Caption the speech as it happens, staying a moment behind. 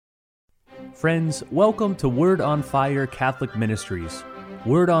Friends, welcome to Word on Fire Catholic Ministries.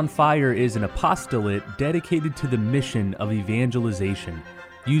 Word on Fire is an apostolate dedicated to the mission of evangelization,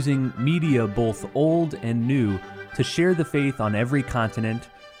 using media both old and new to share the faith on every continent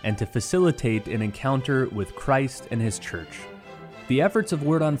and to facilitate an encounter with Christ and His Church. The efforts of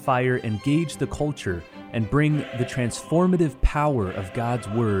Word on Fire engage the culture and bring the transformative power of God's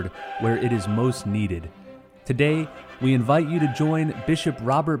Word where it is most needed. Today, we invite you to join Bishop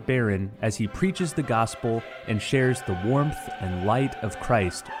Robert Barron as he preaches the gospel and shares the warmth and light of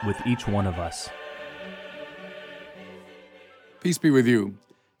Christ with each one of us. Peace be with you.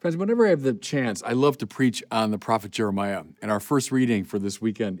 Friends, whenever I have the chance, I love to preach on the prophet Jeremiah. And our first reading for this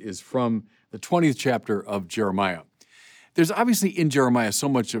weekend is from the 20th chapter of Jeremiah. There's obviously in Jeremiah so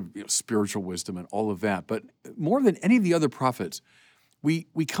much of spiritual wisdom and all of that, but more than any of the other prophets, we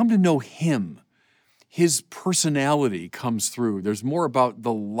come to know him. His personality comes through. There's more about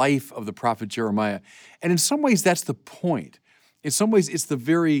the life of the prophet Jeremiah. And in some ways, that's the point. In some ways, it's the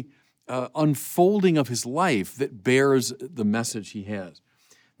very unfolding of his life that bears the message he has.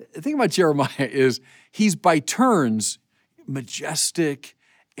 The thing about Jeremiah is he's by turns majestic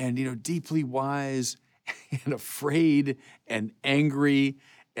and deeply wise and afraid and angry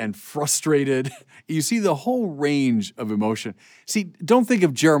and frustrated. You see the whole range of emotion. See, don't think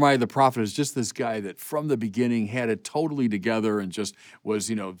of Jeremiah the prophet as just this guy that from the beginning had it totally together and just was,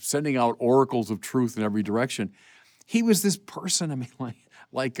 sending out oracles of truth in every direction. He was this person,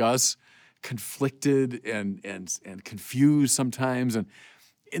 like us, conflicted and confused sometimes and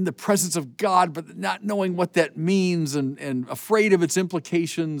in the presence of God, but not knowing what that means and afraid of its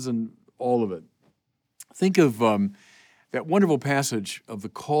implications and all of it. Think of that wonderful passage of the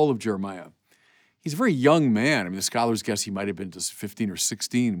call of Jeremiah. He's a very young man. The scholars guess he might have been just 15 or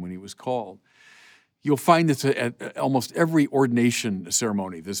 16 when he was called. You'll find this at almost every ordination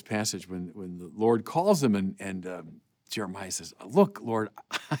ceremony, this passage, when the Lord calls him and Jeremiah says, "Look, Lord,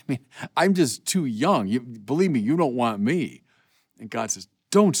 I'm just too young. Believe me, you don't want me." And God says,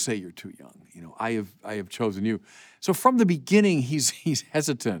 "Don't say you're too young. I have chosen you." So from the beginning, he's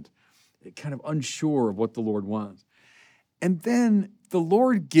hesitant, kind of unsure of what the Lord wants. And then the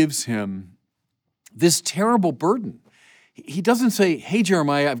Lord gives him this terrible burden. He doesn't say, "Hey,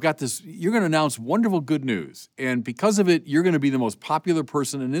 Jeremiah, I've got this, you're going to announce wonderful good news, and because of it, you're going to be the most popular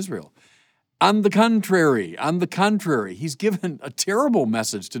person in Israel." On the contrary, he's given a terrible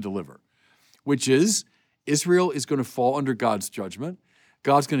message to deliver, which is Israel is going to fall under God's judgment.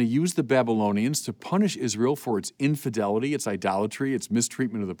 God's going to use the Babylonians to punish Israel for its infidelity, its idolatry, its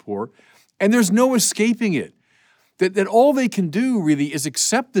mistreatment of the poor, and there's no escaping it. That all they can do really is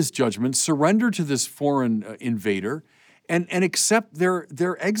accept this judgment, surrender to this foreign invader, and accept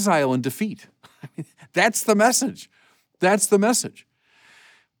their exile and defeat. That's the message. That's the message.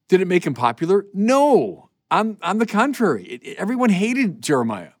 Did it make him popular? No. On the contrary, everyone hated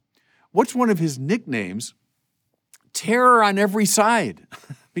Jeremiah. What's one of his nicknames? Terror on every side.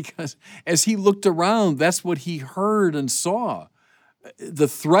 Because as he looked around, that's what he heard and saw. The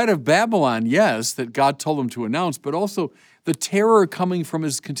threat of Babylon, yes, that God told him to announce, but also the terror coming from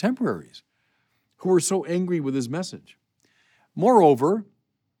his contemporaries who were so angry with his message. Moreover,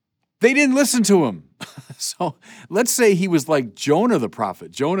 they didn't listen to him. So let's say he was like Jonah the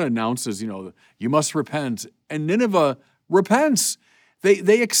prophet. Jonah announces, you must repent, and Nineveh repents.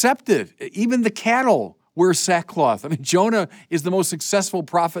 They accept it. Even the cattle wear sackcloth. Jonah is the most successful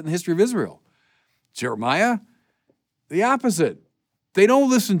prophet in the history of Israel. Jeremiah, the opposite. They don't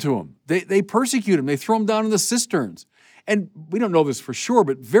listen to him. They persecute him. They throw him down in the cisterns. And we don't know this for sure,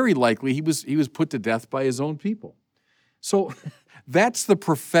 but very likely he was put to death by his own people. So that's the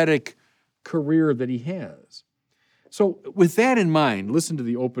prophetic career that he has. So with that in mind, listen to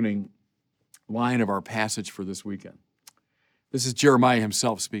the opening line of our passage for this weekend. This is Jeremiah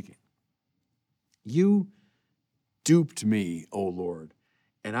himself speaking. "You duped me, O Lord,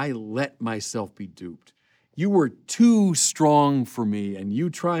 and I let myself be duped. You were too strong for me, and you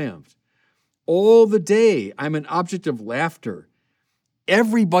triumphed. All the day, I'm an object of laughter.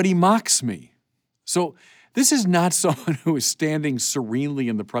 Everybody mocks me." So this is not someone who is standing serenely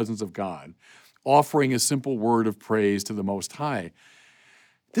in the presence of God, offering a simple word of praise to the Most High.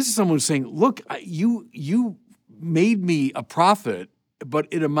 This is someone who's saying, "Look, you made me a prophet, but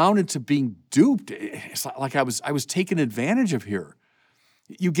it amounted to being duped. It's like I was taken advantage of here.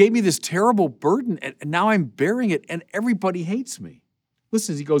 You gave me this terrible burden, and now I'm bearing it, and everybody hates me."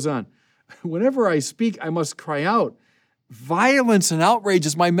 Listen as he goes on. "Whenever I speak, I must cry out. Violence and outrage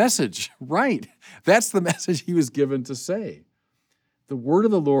is my message." Right. That's the message he was given to say. "The word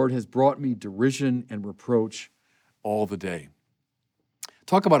of the Lord has brought me derision and reproach all the day."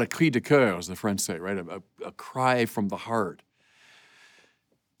 Talk about a cri de coeur, as the French say, right? A cry from the heart.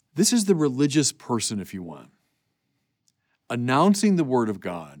 This is the religious person, if you want, announcing the word of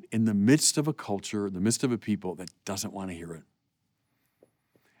God in the midst of a culture, in the midst of a people that doesn't want to hear it.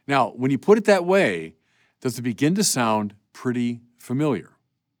 Now, when you put it that way, does it begin to sound pretty familiar?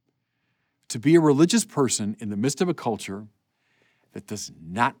 To be a religious person in the midst of a culture that does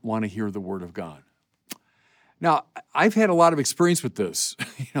not want to hear the word of God. Now, I've had a lot of experience with this.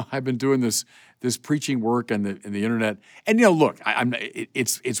 I've been doing this preaching work on the internet, and look,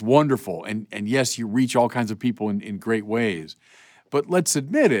 it's wonderful, and yes, you reach all kinds of people in great ways. But let's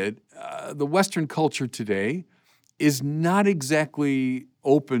admit it, the Western culture today is not exactly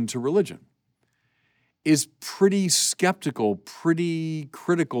open to religion, is pretty skeptical, pretty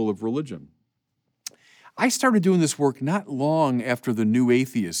critical of religion. I started doing this work not long after the new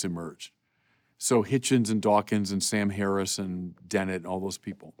atheists emerged. So Hitchens and Dawkins and Sam Harris and Dennett and all those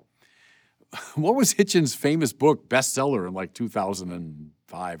people. What was Hitchens' famous book, bestseller in like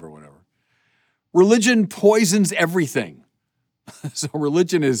 2005 or whatever? Religion poisons everything. So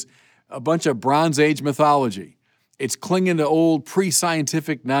religion is a bunch of Bronze Age mythology. It's clinging to old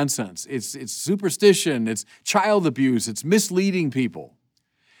pre-scientific nonsense. It's superstition. It's child abuse. It's misleading people.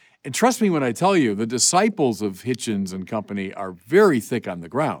 And trust me when I tell you, the disciples of Hitchens and company are very thick on the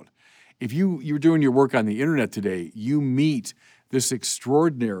ground. If you're doing your work on the internet today, you meet this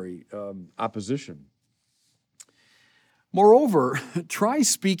extraordinary opposition. Moreover, try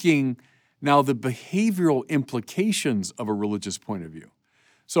speaking now the behavioral implications of a religious point of view.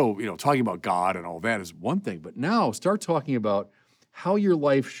 So, talking about God and all that is one thing, but now start talking about how your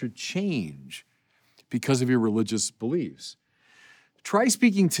life should change because of your religious beliefs. Try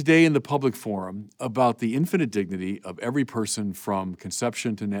speaking today in the public forum about the infinite dignity of every person from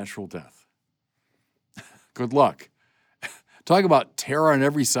conception to natural death. Good luck. Talk about terror on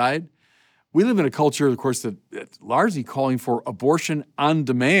every side. We live in a culture, of course, that's largely calling for abortion on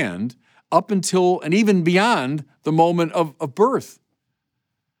demand up until and even beyond the moment of birth.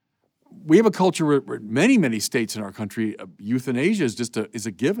 We have a culture where many, many states in our country, euthanasia is just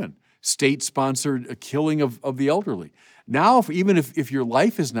a given. State-sponsored killing of the elderly. Now, even if your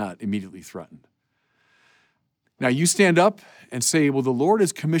life is not immediately threatened. Now, you stand up and say, well, the Lord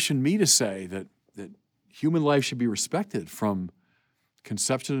has commissioned me to say that human life should be respected from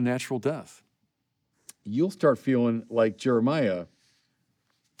conception to natural death. You'll start feeling like Jeremiah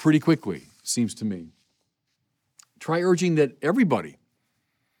pretty quickly, seems to me. Try urging that everybody,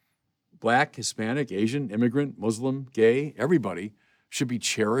 Black, Hispanic, Asian, immigrant, Muslim, gay, everybody, should be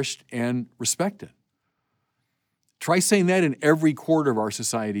cherished and respected. Try saying that in every quarter of our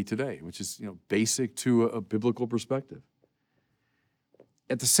society today, which is basic to a biblical perspective.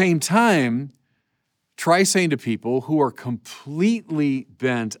 At the same time, try saying to people who are completely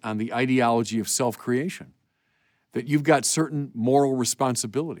bent on the ideology of self-creation that you've got certain moral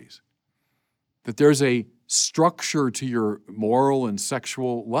responsibilities, that there's a structure to your moral and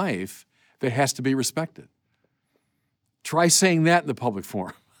sexual life that has to be respected. Try saying that in the public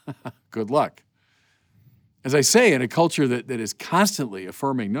forum. Good luck. As I say, in a culture that is constantly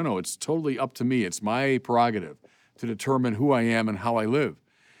affirming, no, it's totally up to me. It's my prerogative to determine who I am and how I live.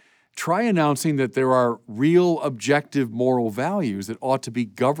 Try announcing that there are real objective moral values that ought to be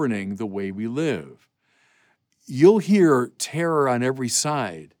governing the way we live. You'll hear terror on every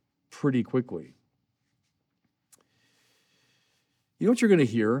side pretty quickly. You know what you're going to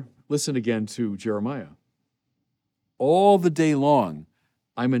hear? Listen again to Jeremiah. All the day long,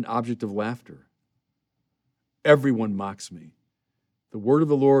 I'm an object of laughter. Everyone mocks me. The word of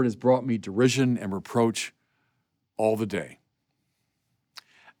the Lord has brought me derision and reproach all the day.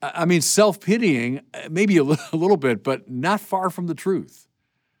 I mean, self-pitying, maybe a little bit, but not far from the truth,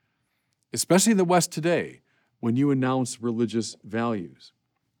 especially in the West today, when you announce religious values.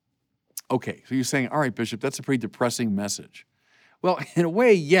 Okay, so you're saying, all right, Bishop, that's a pretty depressing message. Well, in a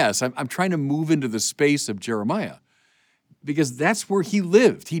way, yes. I'm trying to move into the space of Jeremiah because that's where he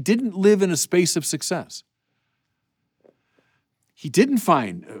lived. He didn't live in a space of success. He didn't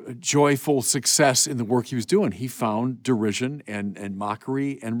find a joyful success in the work he was doing. He found derision and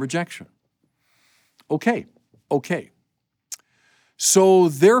mockery and rejection. Okay. So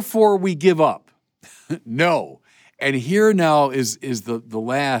therefore we give up. No. And here now is the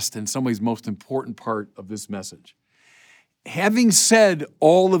last, in some ways, most important part of this message. Having said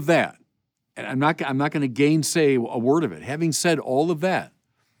all of that, and I'm not going to gainsay a word of it. Having said all of that,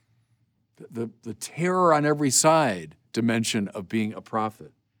 the terror on every side dimension of being a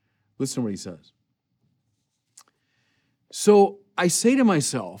prophet. Listen to what he says. So I say to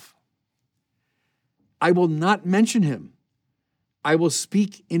myself, I will not mention him. I will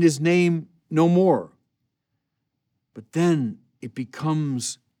speak in his name no more. But then it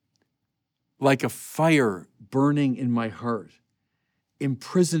becomes like a fire burning in my heart,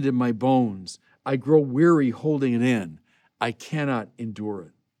 imprisoned in my bones. I grow weary holding it in. I cannot endure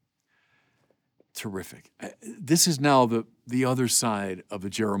it. Terrific. This is now the other side of the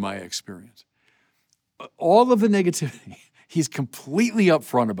Jeremiah experience. All of the negativity, he's completely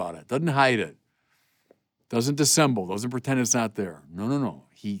upfront about it, doesn't hide it, doesn't dissemble, doesn't pretend it's not there. No.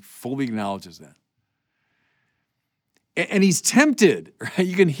 He fully acknowledges that. And he's tempted, right?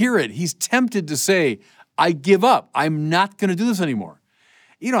 You can hear it. He's tempted to say, I give up. I'm not going to do this anymore.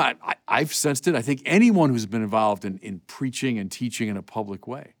 You know, I've sensed it. I think anyone who's been involved in preaching and teaching in a public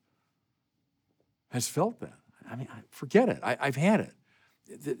way has felt that. I mean, forget it. I've had it.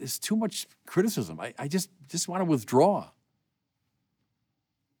 There's too much criticism. I just want to withdraw.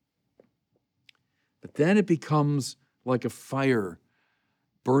 But then it becomes like a fire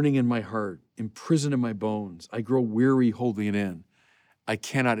burning in my heart, imprisoned in my bones. I grow weary holding it in. I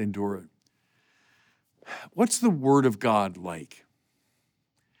cannot endure it. What's the Word of God like?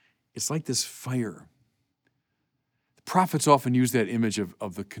 It's like this fire. The prophets often use that image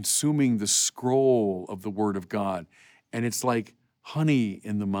of the consuming the scroll of the Word of God, and it's like honey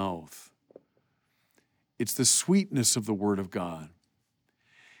in the mouth. It's the sweetness of the Word of God.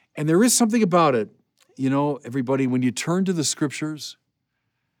 And there is something about it, you know, everybody, when you turn to the Scriptures,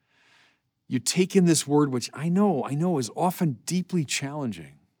 you take in this Word, which I know is often deeply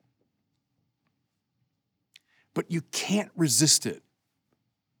challenging, but you can't resist it.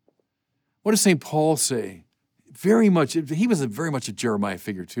 What does St. Paul say? He was very much a Jeremiah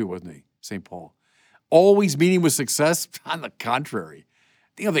figure too, wasn't he, St. Paul? Always meeting with success? On the contrary.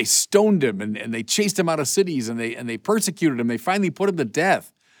 You know, they stoned him and they chased him out of cities and they persecuted him. They finally put him to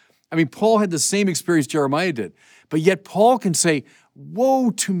death. I mean, Paul had the same experience Jeremiah did. But yet Paul can say,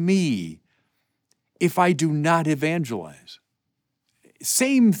 woe to me if I do not evangelize.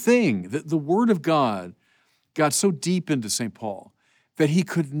 Same thing. The Word of God got so deep into St. Paul that he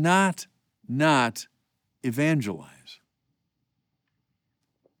could not evangelize.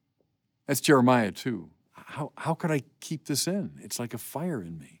 That's Jeremiah too. How could I keep this in? It's like a fire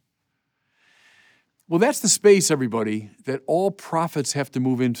in me. Well, that's the space, everybody, that all prophets have to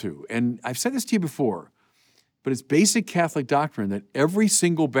move into. And I've said this to you before, but it's basic Catholic doctrine that every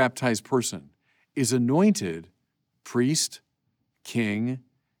single baptized person is anointed priest, king,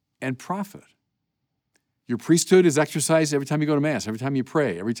 and prophet. Your priesthood is exercised every time you go to Mass, every time you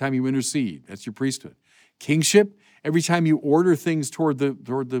pray, every time you intercede. That's your priesthood. Kingship, every time you order things toward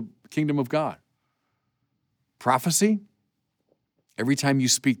the kingdom of God. Prophecy, every time you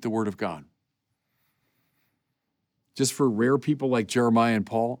speak the word of God. Just for rare people like Jeremiah and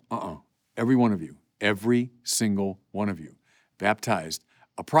Paul, every one of you, every single one of you, baptized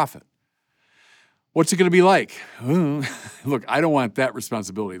a prophet. What's it going to be like? Look, I don't want that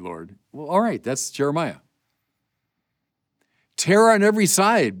responsibility, Lord. Well, all right, that's Jeremiah. Terror on every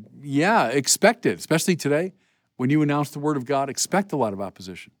side. Yeah, expect it, especially today. When you announce the word of God, expect a lot of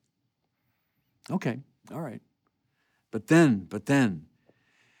opposition. Okay, all right. But then,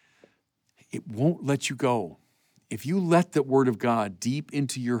 it won't let you go. If you let the word of God deep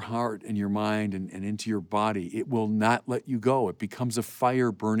into your heart and your mind and into your body, it will not let you go. It becomes a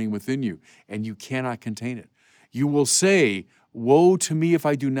fire burning within you, and you cannot contain it. You will say, woe to me if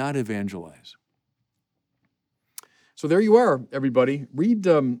I do not evangelize. So there you are, everybody. Read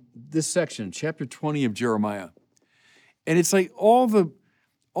this section, chapter 20 of Jeremiah. And it's like all the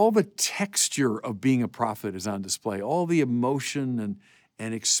texture of being a prophet is on display, all the emotion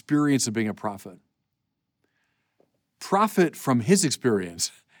and experience of being a prophet. Profit from his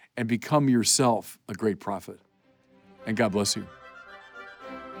experience and become yourself a great prophet. And God bless you.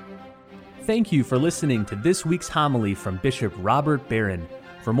 Thank you for listening to this week's homily from Bishop Robert Barron.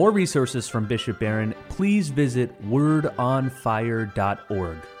 For more resources from Bishop Barron, please visit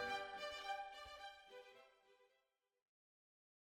wordonfire.org.